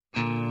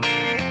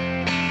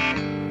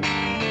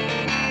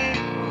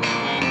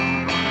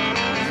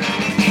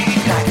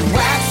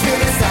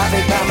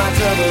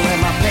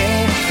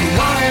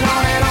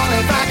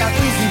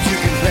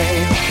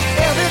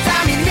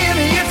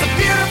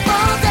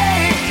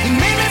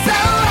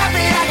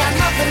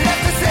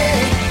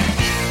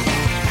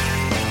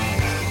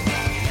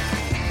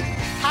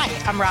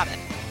Robin.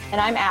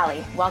 And I'm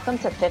Allie. Welcome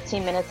to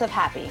 15 Minutes of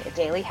Happy, a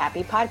daily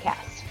happy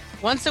podcast.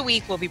 Once a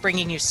week, we'll be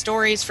bringing you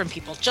stories from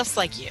people just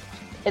like you.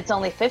 It's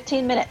only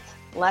 15 minutes,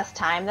 less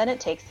time than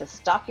it takes to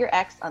stalk your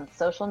ex on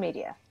social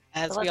media.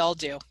 As we all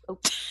do.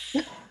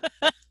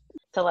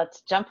 So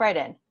let's jump right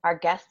in. Our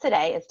guest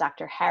today is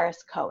Dr.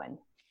 Harris Cohen.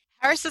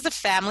 Harris is a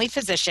family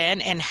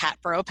physician in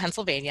Hatboro,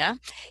 Pennsylvania.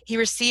 He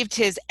received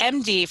his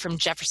MD from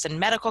Jefferson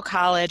Medical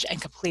College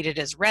and completed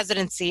his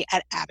residency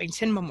at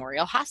Abington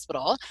Memorial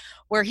Hospital,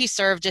 where he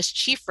served as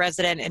chief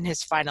resident in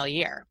his final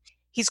year.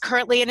 He's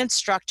currently an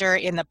instructor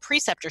in the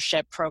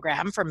preceptorship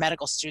program for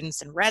medical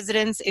students and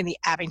residents in the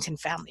Abington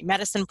Family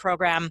Medicine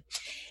program.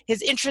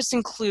 His interests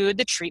include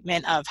the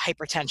treatment of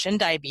hypertension,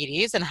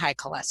 diabetes, and high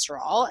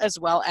cholesterol, as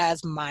well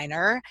as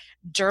minor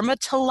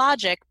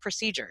dermatologic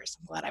procedures.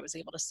 I'm glad I was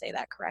able to say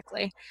that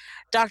correctly.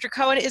 Dr.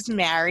 Cohen is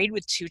married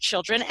with 2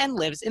 children and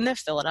lives in the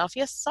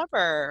Philadelphia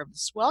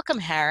suburbs. Welcome,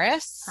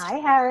 Harris. Hi,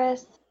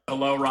 Harris.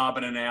 Hello,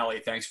 Robin and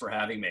Allie. Thanks for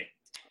having me.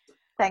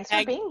 Thanks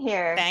for being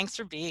here. Thanks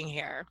for being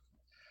here.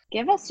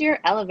 Give us your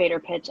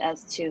elevator pitch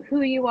as to who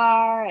you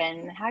are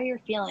and how you're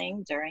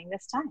feeling during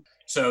this time.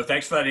 So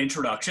thanks for that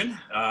introduction.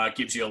 It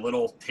gives you a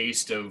little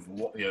taste of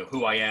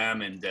who I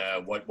am and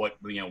what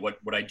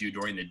I do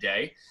during the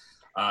day.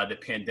 The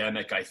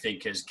pandemic, I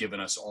think, has given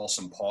us all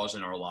some pause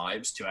in our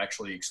lives to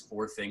actually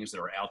explore things that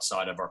are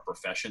outside of our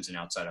professions and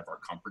outside of our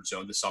comfort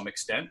zone to some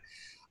extent.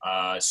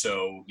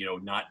 So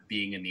not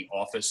being in the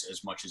office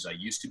as much as I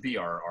used to be,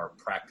 our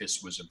practice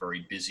was a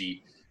very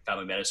busy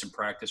family medicine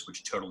practice,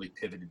 which totally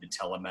pivoted to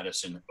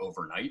telemedicine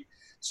overnight.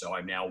 So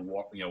I'm now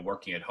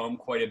working at home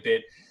quite a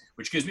bit,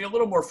 which gives me a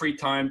little more free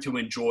time to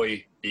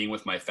enjoy being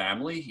with my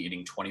family,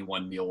 eating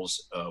 21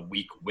 meals a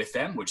week with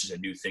them, which is a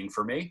new thing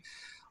for me.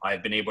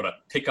 I've been able to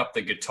pick up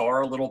the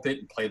guitar a little bit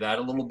and play that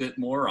a little bit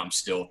more. I'm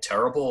still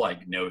terrible. I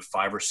know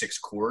 5 or 6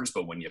 chords,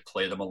 but when you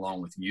play them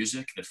along with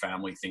music, the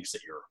family thinks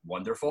that you're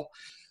wonderful.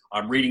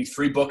 I'm reading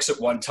 3 books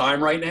at one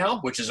time right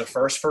now, which is a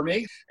first for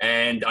me.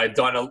 And I've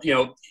done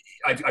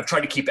I've tried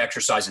to keep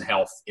exercise and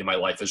health in my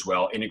life as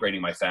well,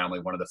 integrating my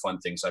family. One of the fun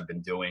things I've been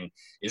doing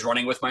is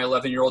running with my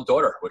 11-year-old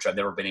daughter, which I've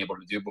never been able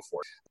to do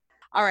before.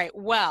 All right.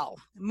 Well,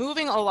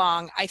 moving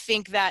along, I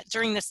think that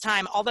during this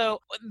time, although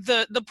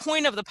the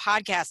point of the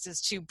podcast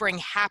is to bring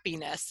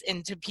happiness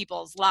into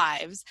people's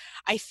lives,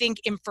 I think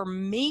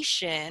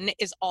information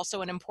is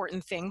also an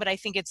important thing, but I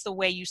think it's the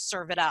way you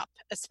serve it up,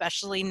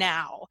 especially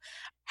now.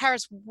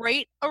 Harris,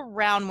 right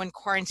around when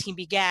quarantine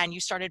began, you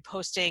started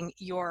posting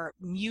your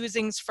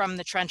musings from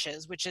the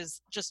trenches, which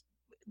is just,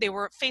 they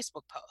were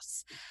Facebook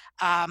posts.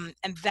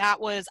 And that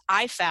was,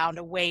 I found,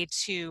 a way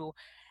to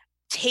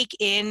take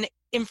in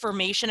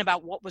information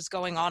about what was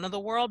going on in the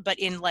world, but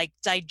in like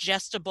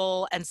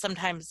digestible and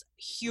sometimes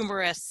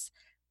humorous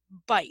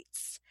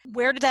bites.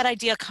 Where did that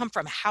idea come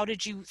from? How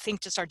did you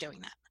think to start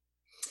doing that?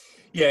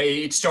 Yeah,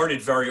 it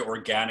started very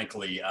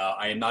organically.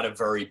 I am not a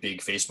very big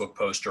Facebook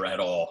poster at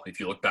all. If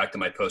you look back to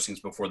my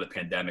postings before the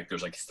pandemic,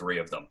 there's like 3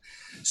 of them.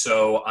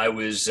 So I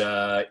was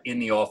in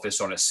the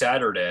office on a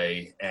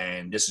Saturday,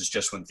 and this is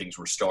just when things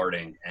were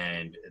starting,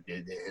 and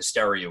the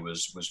hysteria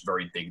was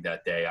very big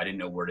that day. I didn't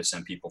know where to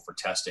send people for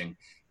testing.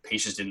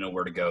 Patients didn't know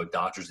where to go.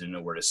 Doctors didn't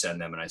know where to send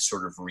them. And I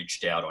sort of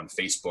reached out on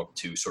Facebook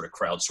to sort of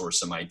crowdsource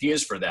some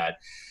ideas for that,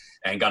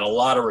 and got a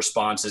lot of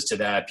responses to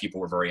that.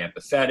 People were very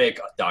empathetic.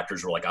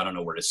 Doctors were like, I don't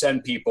know where to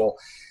send people.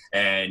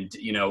 And,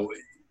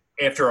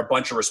 after a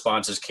bunch of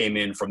responses came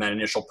in from that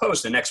initial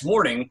post, the next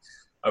morning,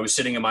 I was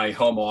sitting in my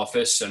home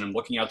office and I'm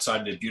looking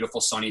outside at a beautiful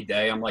sunny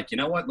day. I'm like, you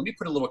know what? Let me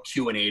put a little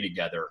Q&A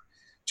together.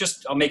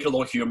 I'll make it a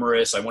little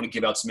humorous. I want to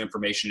give out some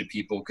information to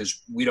people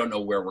because we don't know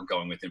where we're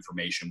going with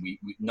information.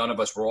 None of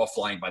us, we're all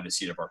flying by the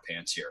seat of our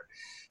pants here.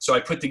 So I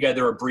put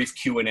together a brief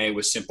Q&A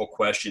with simple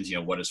questions.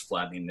 What does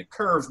flattening the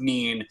curve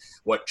mean?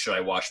 What should I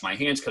wash my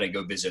hands? Could I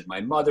go visit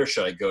my mother?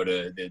 Should I go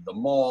to the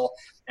mall?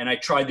 And I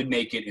tried to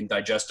make it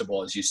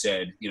indigestible, as you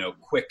said,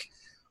 quick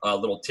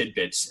little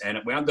tidbits. And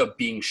it wound up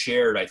being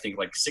shared, I think,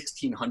 like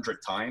 1,600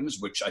 times,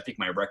 which I think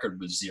my record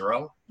was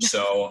 0.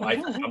 So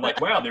I'm like,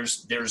 wow,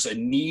 there's a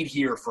need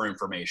here for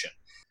information.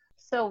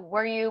 So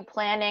were you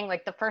planning,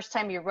 like the first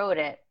time you wrote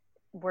it,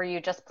 were you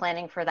just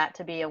planning for that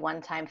to be a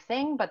one-time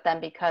thing? But then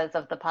because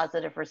of the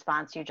positive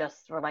response, you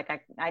just were like,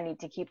 I need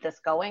to keep this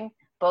going,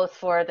 both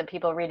for the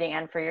people reading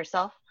and for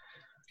yourself?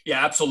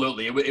 Yeah,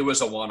 absolutely. It was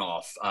a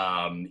one-off.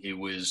 It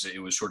was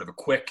sort of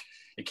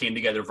it came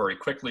together very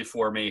quickly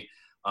for me.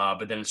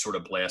 But then it sort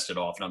of blasted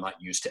off, and I'm not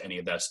used to any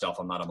of that stuff.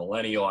 I'm not a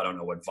millennial. I don't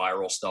know what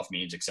viral stuff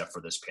means except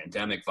for this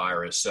pandemic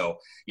virus. So,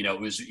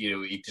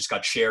 it just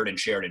got shared and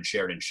shared and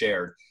shared and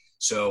shared.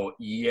 So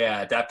yeah,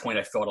 at that point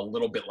I felt a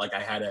little bit like I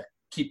had to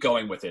keep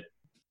going with it.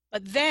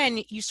 But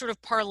then you sort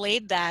of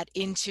parlayed that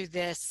into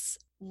this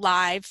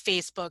live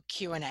Facebook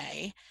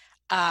Q&A,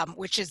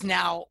 which is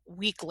now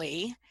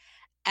weekly.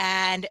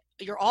 And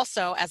you're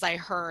also, as I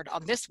heard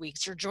on this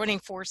week's, you're joining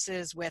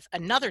forces with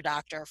another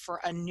doctor for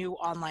a new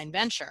online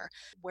venture.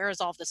 Where is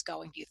all this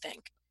going, do you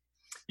think?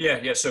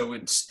 Yeah. So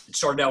it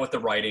started out with the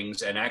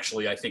writings, and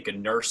actually, I think a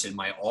nurse in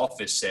my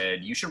office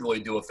said you should really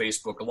do a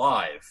Facebook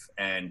Live.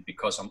 And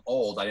because I'm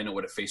old, I didn't know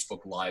what a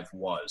Facebook Live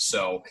was.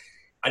 So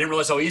I didn't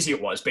realize how easy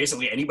it was.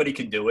 Basically, anybody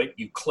can do it.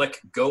 You click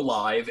go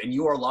live, and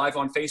you are live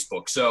on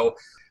Facebook. So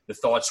the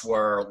thoughts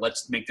were,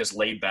 let's make this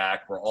laid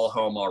back. We're all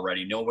home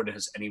already. No one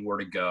has anywhere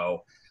to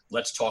go.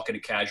 Let's talk in a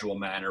casual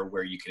manner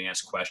where you can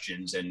ask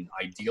questions. And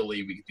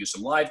ideally, we could do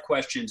some live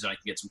questions, and I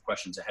can get some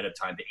questions ahead of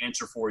time to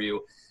answer for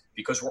you,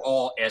 because we're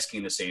all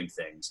asking the same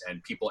things.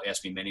 And people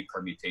ask me many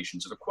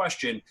permutations of a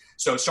question.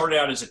 So it started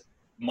out as a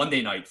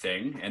Monday night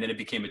thing, and then it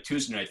became a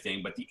Tuesday night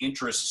thing. But the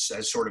interest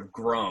has sort of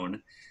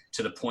grown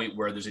to the point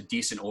where there's a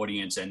decent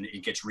audience and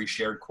it gets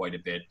reshared quite a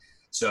bit.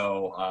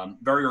 So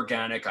very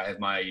organic.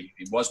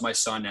 It was my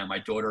son, now my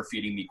daughter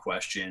feeding me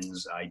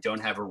questions. I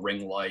don't have a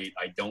ring light.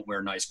 I don't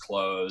wear nice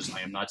clothes.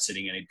 I am not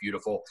sitting in a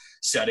beautiful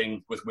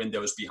setting with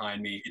windows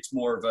behind me. It's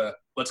more of a,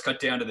 let's cut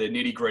down to the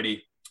nitty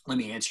gritty. Let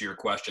me answer your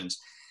questions.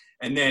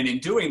 And then in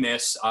doing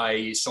this,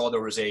 I saw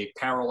there's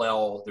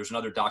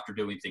another doctor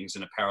doing things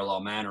in a parallel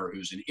manner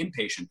who's an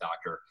inpatient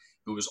doctor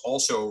who was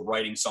also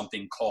writing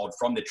something called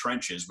From the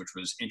Trenches, which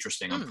was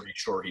interesting. I'm pretty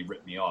sure he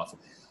ripped me off.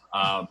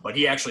 But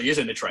he actually is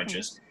in the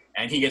trenches,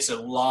 and he gets a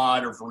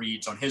lot of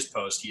reads on his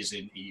post. He's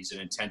an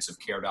intensive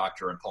care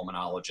doctor and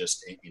pulmonologist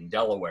in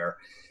Delaware.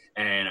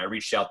 And I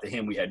reached out to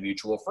him. We had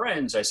mutual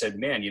friends. I said,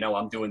 man,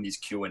 I'm doing these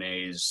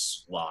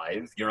Q&As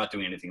live. You're not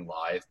doing anything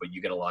live, but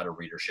you get a lot of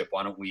readership.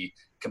 Why don't we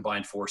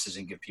combine forces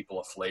and give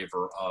people a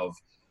flavor of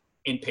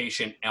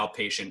inpatient,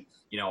 outpatient?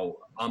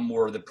 I'm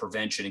more of the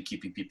prevention and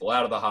keeping people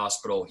out of the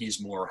hospital.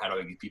 He's more, how do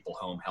I get people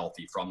home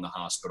healthy from the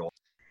hospital?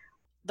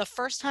 The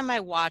first time I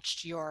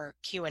watched your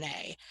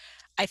Q&A,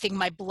 I think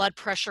my blood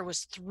pressure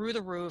was through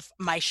the roof.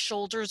 My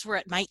shoulders were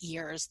at my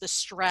ears. The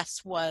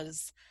stress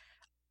was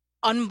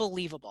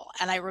unbelievable.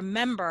 And I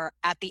remember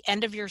at the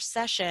end of your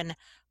session,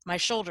 my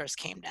shoulders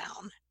came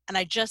down and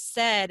I just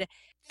said,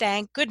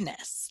 thank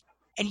goodness.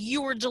 And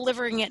you were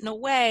delivering it in a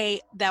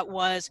way that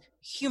was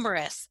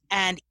humorous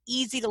and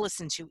easy to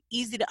listen to,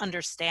 easy to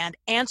understand,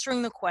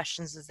 answering the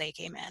questions as they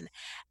came in.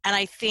 And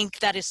I think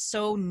that is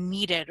so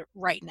needed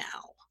right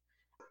now.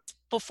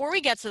 Before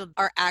we get to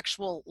our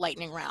actual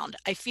lightning round,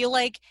 I feel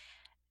like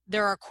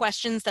there are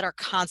questions that are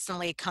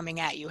constantly coming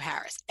at you,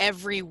 Harris,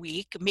 every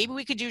week. Maybe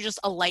we could do just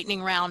a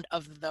lightning round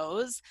of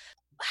those.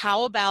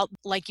 How about,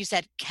 like you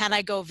said, can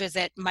I go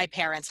visit my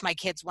parents? My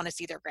kids want to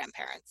see their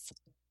grandparents.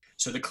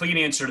 So the clean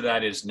answer to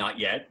that is not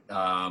yet.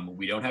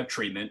 We don't have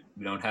treatment.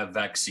 We don't have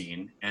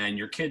vaccine. And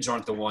your kids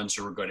aren't the ones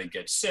who are going to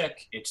get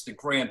sick. It's the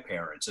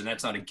grandparents. And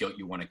that's not a guilt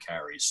you want to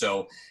carry.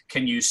 So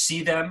can you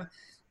see them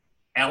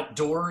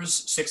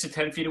outdoors 6 to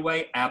 10 feet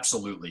away?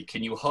 Absolutely.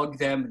 Can you hug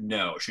them?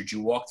 No. Should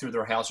you walk through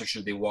their house or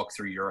should they walk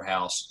through your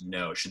house?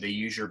 No. Should they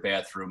use your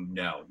bathroom?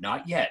 No.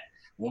 Not yet.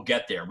 We'll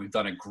get there. We've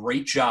done a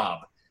great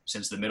job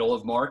since the middle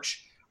of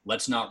March.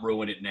 Let's not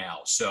ruin it now.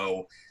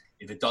 So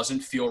if it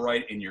doesn't feel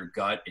right in your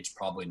gut, it's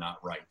probably not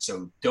right.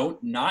 So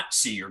don't not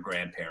see your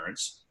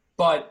grandparents,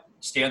 but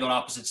stand on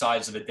opposite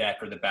sides of the deck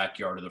or the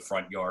backyard or the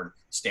front yard.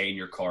 Stay in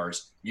your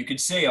cars. You can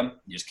see them.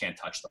 You just can't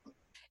touch them.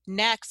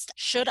 Next,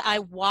 should I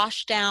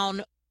wash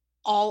down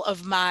all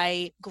of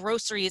my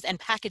groceries and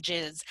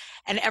packages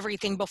and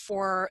everything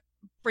before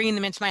bringing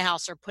them into my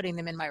house or putting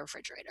them in my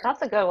refrigerator?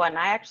 That's a good one.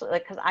 I actually,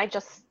 because I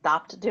just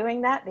stopped doing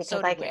that because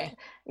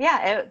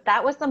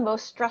that was the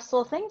most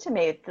stressful thing to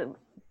me.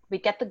 We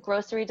get the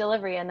grocery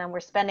delivery and then we're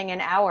spending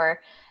an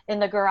hour in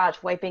the garage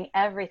wiping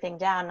everything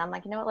down. And I'm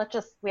like,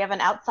 we have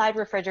an outside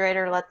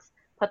refrigerator. Let's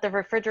put the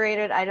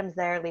refrigerated items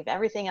there, leave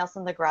everything else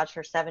in the garage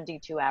for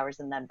 72 hours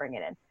and then bring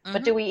it in. Mm-hmm.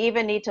 But do we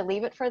even need to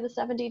leave it for the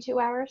 72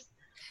 hours?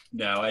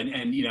 No.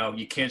 And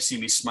you can't see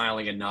me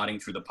smiling and nodding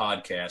through the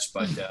podcast,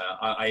 but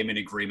I am in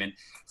agreement.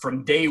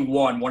 From day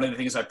one of the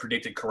things I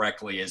predicted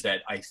correctly is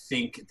that I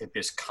think that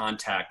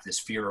this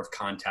fear of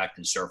contact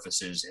and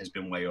surfaces has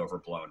been way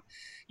overblown.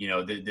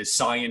 The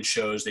science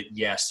shows that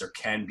yes, there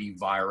can be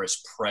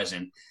virus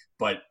present,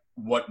 but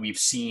what we've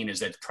seen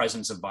is that the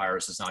presence of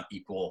virus does not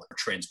equal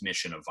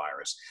transmission of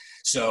virus.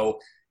 So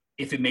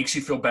if it makes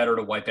you feel better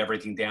to wipe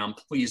everything down,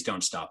 please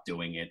don't stop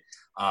doing it.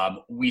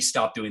 We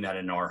stopped doing that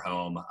in our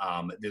home.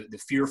 The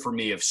fear for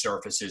me of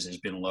surfaces has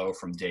been low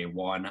from day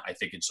one. I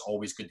think it's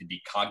always good to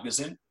be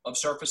cognizant of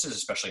surfaces,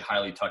 especially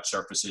highly touched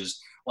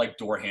surfaces like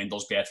door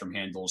handles, bathroom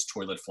handles,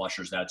 toilet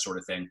flushers, that sort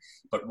of thing.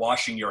 But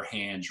washing your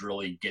hands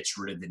really gets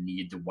rid of the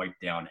need to wipe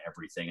down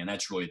everything. And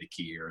that's really the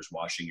key here, is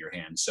washing your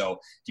hands. So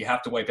do you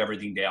have to wipe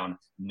everything down?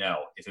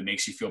 No. If it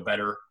makes you feel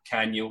better,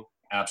 can you?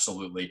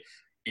 Absolutely.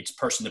 It's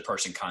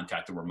person-to-person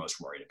contact that we're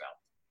most worried about.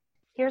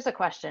 Here's a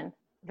question,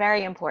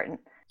 very important.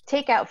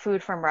 Take out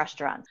food from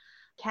restaurants.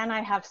 Can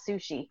I have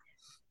sushi?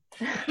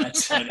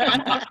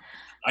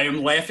 I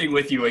am laughing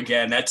with you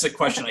again. That's a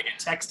question I get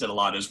texted a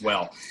lot as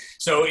well.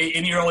 So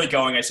in the early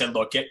going, I said,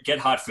 look, get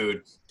hot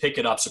food, pick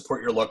it up,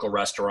 support your local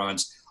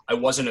restaurants. I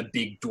wasn't a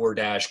big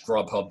DoorDash,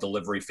 Grubhub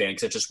delivery fan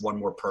because that's just one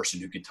more person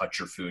who can touch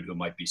your food who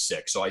might be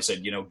sick. So I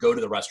said, go to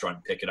the restaurant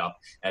and pick it up.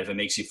 And if it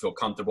makes you feel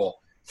comfortable,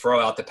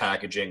 throw out the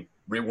packaging,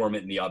 rewarm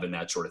it in the oven,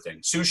 that sort of thing.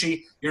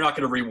 Sushi, you're not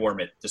going to rewarm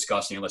it.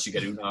 Disgusting, unless you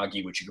get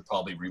unagi, which you could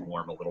probably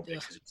rewarm a little bit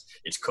because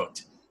it's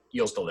cooked.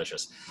 Eel's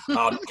delicious.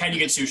 Can you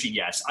get sushi?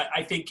 Yes.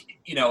 I think,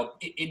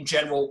 in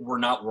general, we're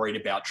not worried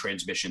about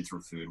transmission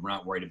through food. We're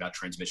not worried about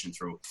transmission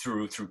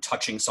through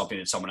touching something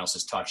that someone else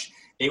has touched.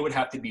 They would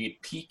have to be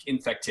at peak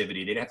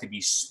infectivity. They'd have to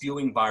be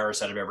spewing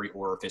virus out of every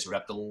orifice. It would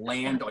have to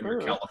land on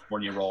your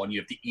California roll, and you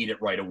have to eat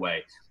it right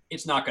away.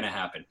 It's not going to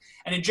happen.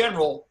 And in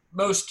general,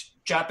 most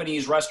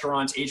Japanese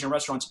restaurants, Asian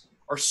restaurants,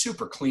 are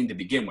super clean to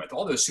begin with.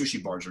 All those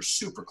sushi bars are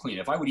super clean.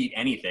 If I would eat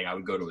anything, I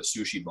would go to a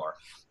sushi bar.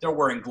 They're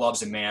wearing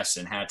gloves and masks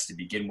and hats to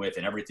begin with,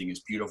 and everything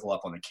is beautiful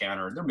up on the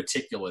counter. They're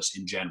meticulous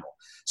in general.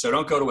 So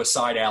don't go to a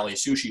side alley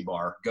sushi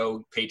bar.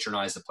 Go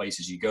patronize the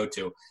places you go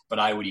to, but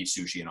I would eat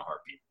sushi in a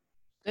heartbeat.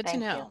 Good to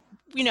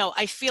know.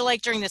 I feel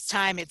like during this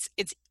time, it's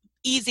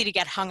easy to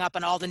get hung up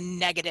on all the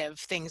negative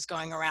things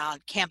going around.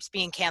 Camps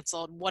being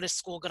canceled. What is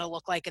school going to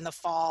look like in the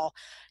fall?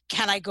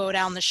 Can I go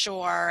down the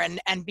shore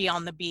and be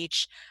on the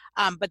beach?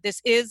 But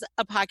this is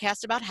a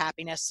podcast about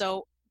happiness.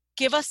 So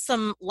give us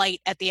some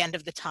light at the end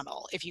of the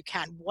tunnel, if you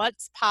can.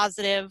 What's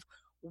positive?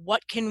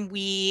 What can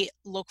we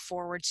look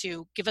forward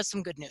to? Give us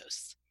some good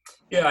news.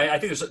 Yeah, I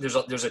think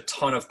there's a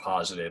ton of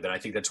positive, and I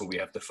think that's what we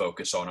have to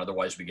focus on.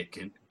 Otherwise, we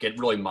get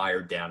really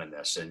mired down in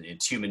this, and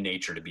it's human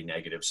nature to be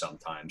negative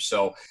sometimes.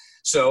 So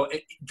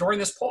during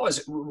this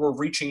pause, we're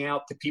reaching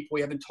out to people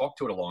we haven't talked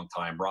to in a long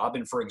time.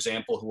 Robin, for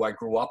example, who I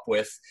grew up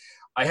with,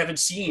 I haven't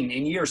seen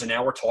in years, and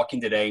now we're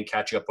talking today and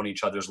catching up on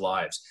each other's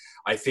lives.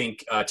 I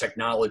think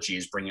technology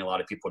is bringing a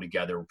lot of people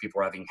together. People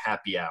are having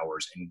happy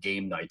hours and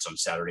game nights on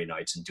Saturday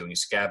nights and doing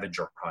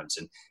scavenger hunts,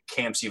 and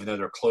camps, even though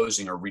they're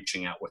closing, are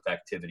reaching out with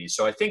activities.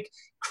 So I think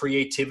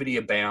creativity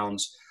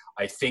abounds.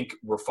 I think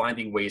we're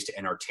finding ways to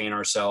entertain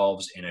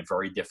ourselves in a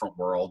very different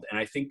world. And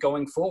I think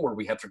going forward,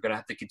 we're going to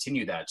have to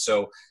continue that.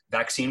 So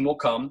vaccine will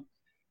come,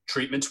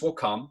 treatments will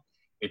come.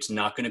 It's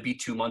not going to be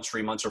 2 months,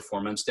 3 months, or 4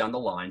 months down the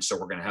line. So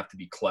we're going to have to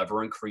be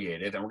clever and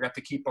creative, and we're going to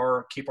have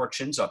to keep our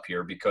chins up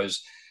here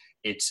because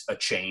it's a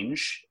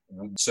change.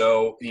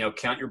 So,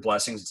 count your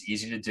blessings. It's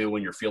easy to do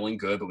when you're feeling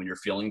good, but when you're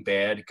feeling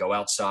bad, go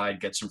outside,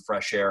 get some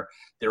fresh air.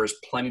 There is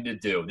plenty to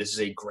do. This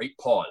is a great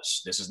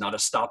pause. This is not a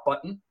stop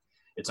button.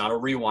 It's not a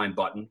rewind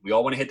button. We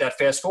all want to hit that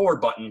fast forward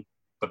button,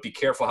 but be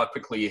careful how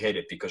quickly you hit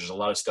it because there's a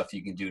lot of stuff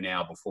you can do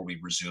now before we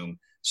resume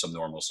some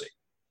normalcy.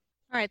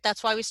 All right.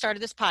 That's why we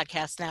started this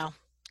podcast now.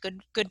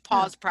 Good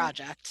pause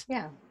project.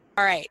 Yeah.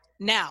 All right.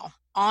 Now,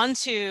 on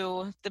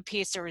to the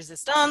piece de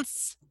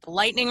resistance, the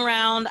lightning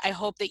round. I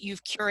hope that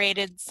you've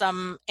curated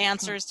some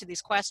answers to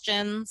these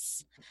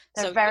questions.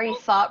 They're very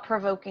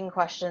thought-provoking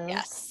questions.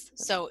 Yes.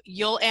 So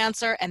you'll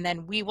answer, and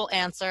then we will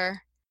answer.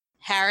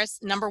 Harris,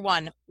 number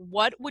 1,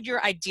 what would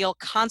your ideal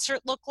concert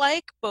look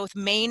like, both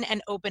main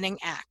and opening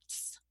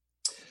acts?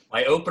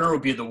 My opener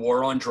would be The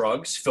War on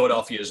Drugs,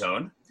 Philadelphia's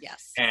own.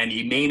 Yes. And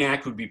the main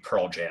act would be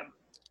Pearl Jam.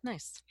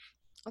 Nice.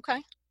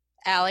 Okay.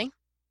 Allie?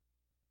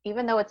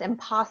 Even though it's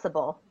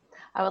impossible,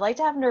 I would like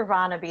to have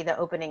Nirvana be the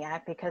opening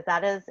act because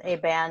that is a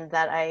band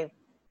that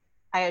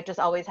I just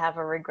always have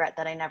a regret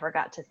that I never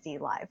got to see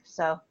live.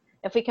 So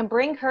if we can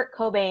bring Kurt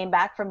Cobain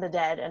back from the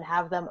dead and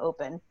have them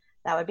open,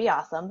 that would be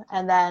awesome.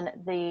 And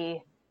then the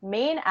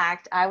main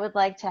act, I would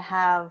like to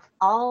have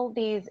all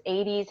these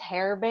 80s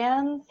hair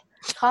bands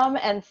come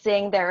and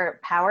sing their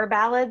power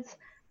ballads.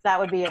 That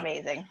would be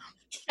amazing.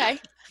 Okay.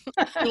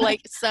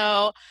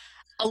 So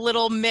a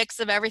little mix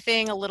of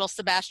everything, a little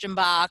Sebastian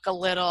Bach, a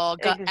little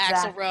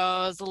Axl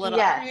Rose, a little,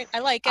 yes. All right, I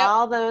like it.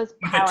 All those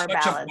power With a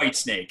touch ballads. of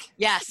Whitesnake.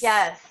 Yes.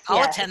 Yes.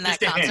 I'll attend that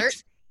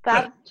concert.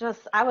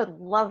 I would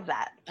love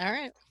that. All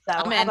right.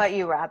 So how about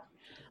you, Rob?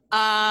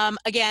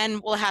 Again,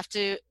 we'll have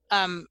to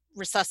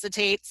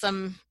resuscitate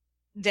some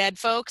dead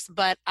folks,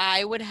 but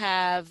I would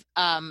have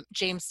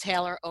James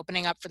Taylor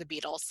opening up for the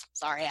Beatles.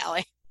 Sorry,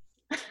 Allie.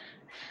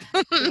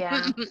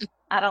 Yeah.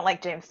 I don't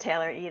like James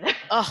Taylor either.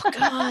 Oh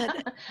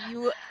God,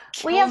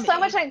 we have so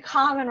much in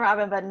common,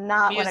 Robin, but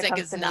not music when it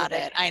comes is to not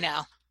music. it.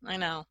 I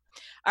know.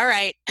 All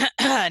right,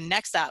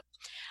 next up.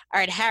 All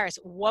right, Harris,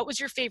 what was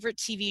your favorite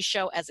TV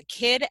show as a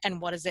kid, and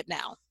what is it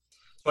now?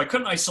 So I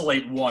couldn't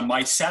isolate one.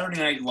 My Saturday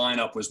night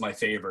lineup was my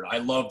favorite. I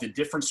loved The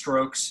Different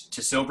Strokes,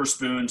 To Silver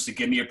Spoons, To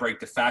Give Me a Break,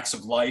 The Facts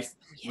of Life,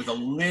 with a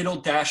little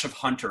dash of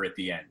Hunter at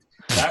the end.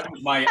 That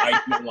was my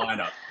ideal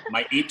lineup.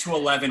 My 8 to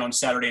 11 on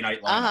Saturday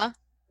night lineup. Uh-huh.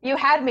 You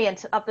had me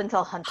up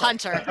until Hunter.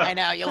 Hunter, I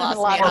know, you lost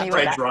Lost me. me.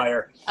 Fred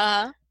Dryer.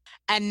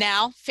 And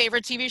now,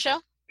 favorite TV show?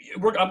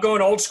 I'm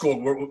going old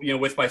school.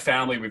 With my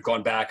family, we've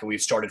gone back and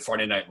we've started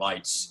Friday Night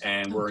Lights,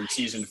 and we're in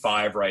season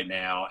 5 right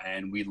now,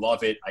 and we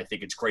love it. I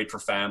think it's great for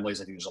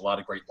families. I think there's a lot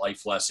of great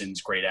life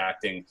lessons, great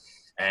acting,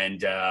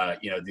 and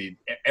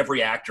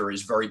every actor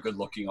is very good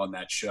looking on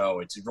that show.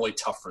 It's really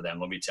tough for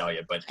them, let me tell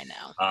you. But I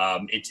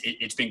know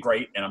it's been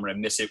great, and I'm going to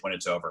miss it when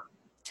it's over.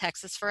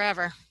 Texas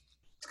forever.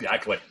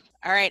 Exactly.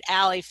 All right,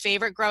 Allie,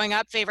 favorite growing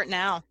up, favorite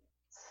now?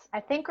 I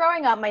think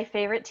growing up, my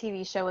favorite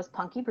TV show was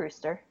Punky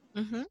Brewster.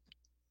 Mm-hmm.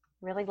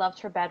 Really loved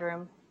her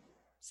bedroom.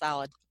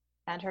 Solid.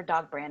 And her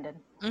dog, Brandon.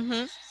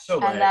 Mm-hmm. So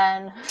right.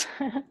 And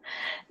then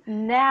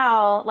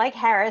now, like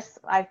Harris,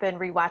 I've been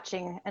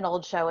rewatching an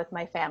old show with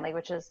my family,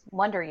 which is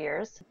Wonder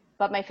Years.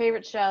 But my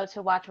favorite show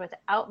to watch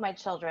without my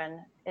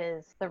children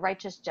is The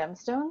Righteous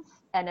Gemstones.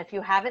 And if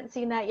you haven't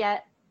seen that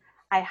yet,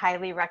 I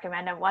highly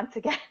recommend it. Once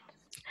again,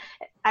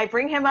 I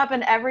bring him up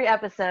in every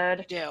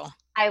episode. You do.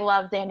 I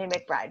love Danny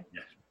McBride.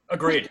 Yeah.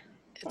 Agreed.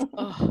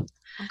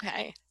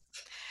 Okay.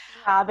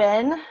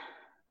 Robin.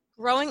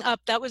 Growing up,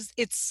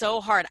 it's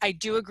so hard. I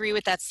do agree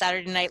with that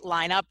Saturday night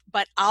lineup,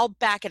 but I'll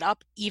back it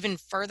up even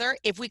further.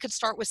 If we could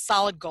start with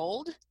Solid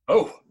Gold.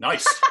 Oh,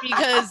 nice.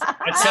 Because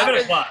at 7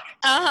 o'clock.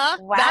 Wow.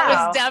 That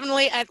was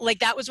definitely,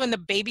 that was when the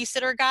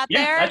babysitter got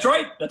there.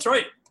 Yeah, that's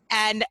right.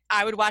 And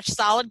I would watch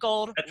Solid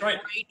Gold right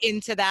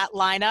into that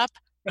lineup.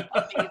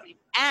 Amazing.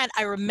 And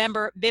I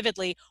remember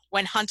vividly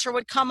when Hunter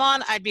would come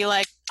on, I'd be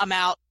like, I'm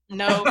out.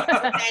 No,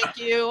 thank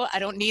you. I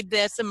don't need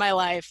this in my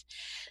life.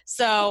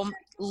 So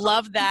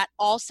love that.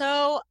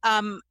 Also,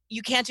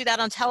 You Can't Do That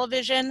on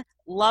Television.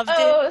 Loved it.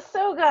 Oh,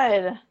 so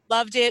good.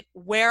 Loved it.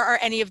 Where are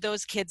any of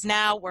those kids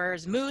now?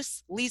 Where's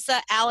Moose,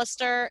 Lisa,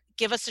 Alistair?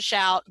 Give us a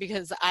shout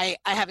because I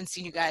haven't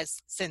seen you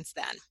guys since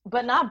then.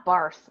 But not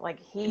Barth.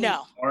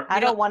 No. I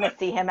don't want to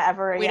see him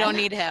ever again. We don't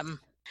need him.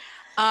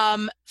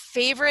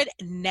 Favorite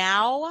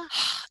now?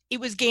 It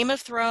was Game of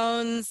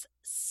Thrones.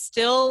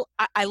 Still,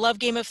 I love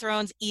Game of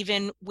Thrones,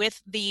 even with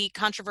the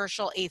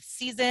controversial 8th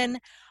season.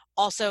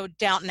 Also,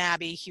 Downton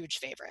Abbey, huge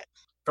favorite.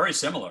 Very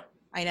similar.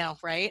 I know,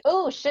 right?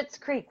 Oh, Schitt's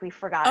Creek. We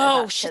forgot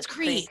about Schitt's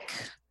Creek.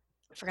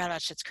 I forgot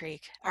about Schitt's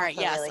Creek. All right,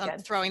 yes, really I'm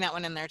throwing that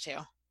one in there too.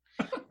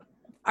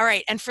 All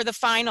right, and for the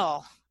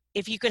final,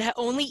 if you could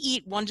only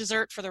eat one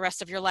dessert for the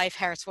rest of your life,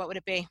 Harris, what would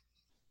it be?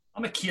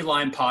 I'm a key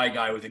lime pie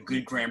guy with a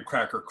good graham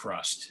cracker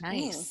crust.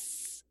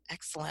 Nice.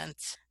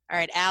 Excellent. All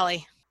right,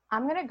 Allie.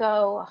 I'm going to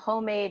go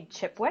homemade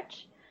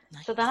Chipwich.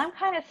 Nice. So then I'm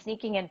kind of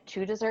sneaking in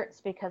 2 desserts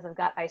because I've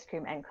got ice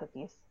cream and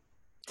cookies.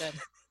 Good.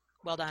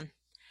 Well done.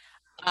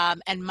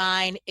 And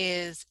mine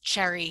is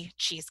cherry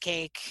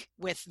cheesecake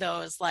with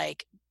those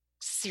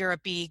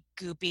syrupy,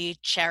 goopy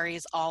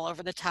cherries all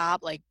over the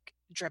top,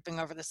 dripping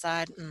over the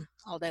side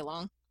all day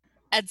long.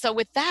 And so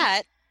with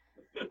that,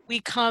 we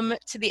come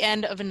to the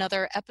end of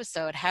another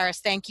episode. Harris,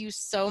 thank you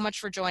so much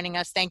for joining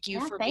us. Thank you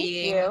for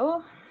being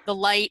the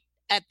light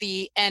at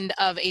the end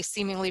of a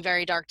seemingly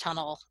very dark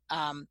tunnel,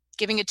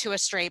 giving it to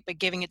us straight, but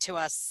giving it to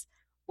us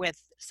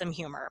with some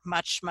humor.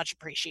 Much, much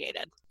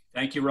appreciated.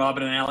 Thank you,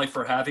 Robin and Allie,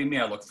 for having me.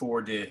 I look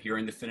forward to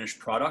hearing the finished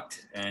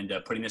product and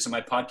putting this in my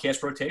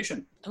podcast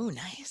rotation. Oh,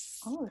 nice.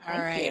 Oh,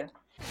 thank you.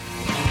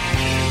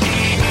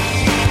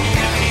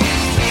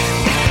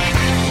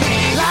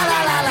 La,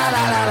 la, la, la,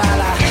 la, la,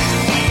 la.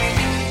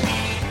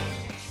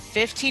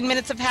 15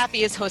 Minutes of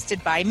Happy is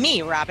hosted by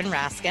me, Robin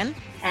Raskin.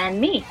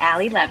 And me,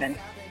 Allie Levin.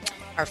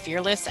 Our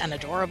fearless and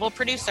adorable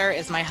producer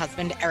is my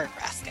husband, Eric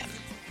Raskin.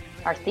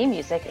 Our theme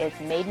music is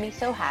Made Me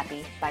So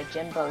Happy by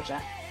Jim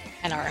Boja.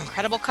 And our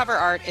incredible cover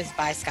art is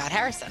by Scott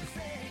Harrison.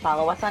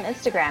 Follow us on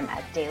Instagram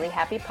at Daily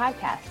Happy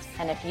Podcast.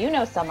 And if you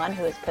know someone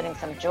who is putting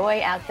some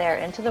joy out there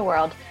into the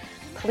world,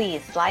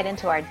 please slide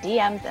into our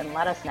DMs and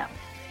let us know.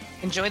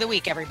 Enjoy the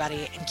week,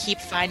 everybody, and keep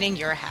finding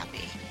your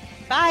happy.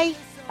 Bye.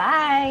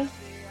 Bye.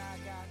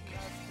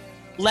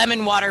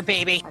 Lemon water,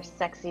 baby. Our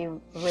sexy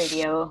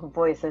radio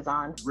voice is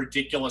on.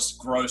 Ridiculous,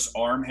 gross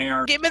arm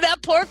hair. Give me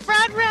that pork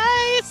fried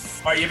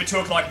rice. All right, you have a 2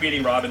 o'clock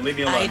meeting, Robin. Leave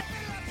me alone.